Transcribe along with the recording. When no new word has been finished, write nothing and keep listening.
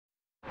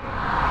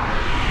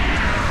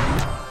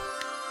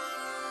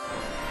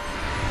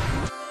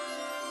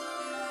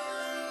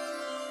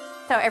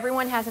So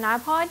everyone has an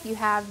iPod, you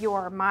have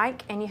your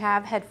mic, and you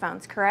have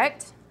headphones,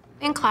 correct?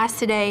 In class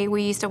today,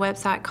 we used a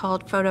website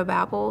called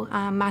Fotobabble.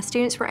 My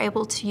students were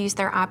able to use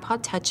their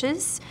iPod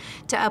touches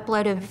to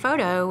upload a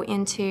photo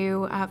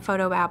into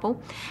Fotobabble,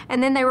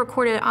 and then they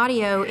recorded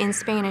audio in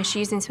Spanish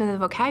using some of the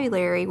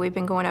vocabulary we've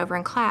been going over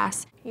in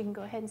class. You can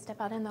go ahead and step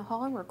out in the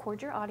hall and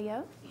record your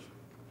audio.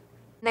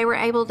 They were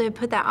able to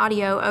put that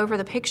audio over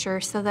the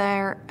picture, so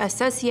they're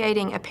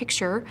associating a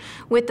picture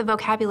with the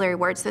vocabulary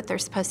words that they're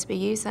supposed to be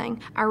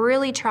using. I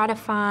really try to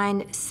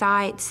find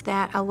sites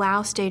that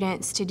allow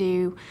students to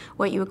do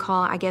what you would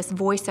call, I guess,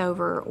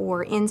 voiceover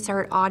or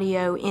insert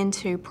audio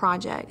into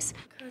projects.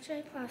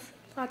 Coche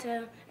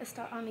Plato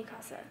está en mi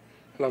casa.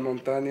 La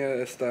montaña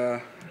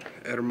está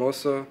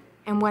hermoso.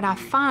 And what I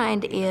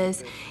find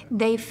is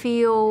they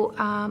feel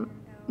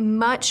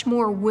much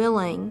more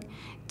willing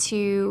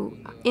to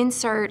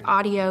insert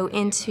audio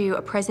into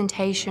a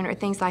presentation or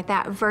things like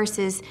that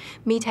versus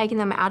me taking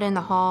them out in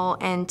the hall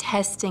and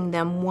testing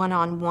them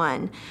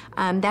one-on-one.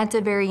 That's a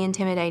very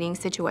intimidating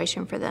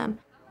situation for them.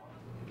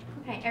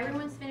 Okay,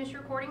 everyone's finished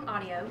recording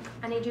audio.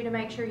 I need you to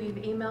make sure you've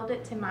emailed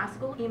it to my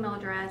school email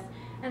address,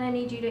 and I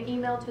need you to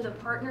email to the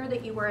partner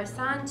that you were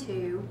assigned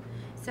to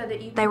so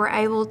that they were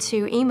able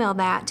to email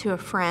that to a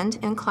friend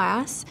in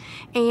class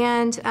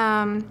and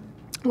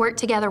work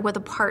together with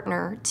a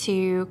partner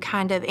to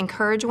kind of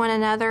encourage one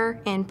another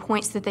in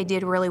points that they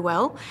did really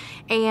well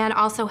and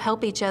also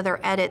help each other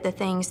edit the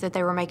things that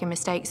they were making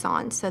mistakes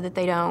on so that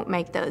they don't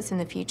make those in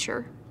the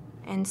future.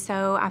 And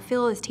so I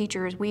feel as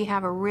teachers, we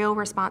have a real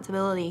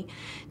responsibility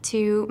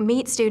to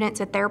meet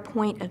students at their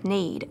point of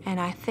need. And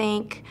I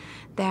think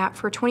that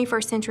for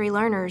 21st century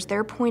learners,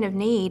 their point of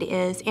need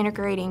is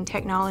integrating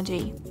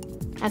technology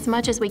as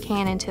much as we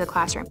can into the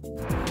classroom.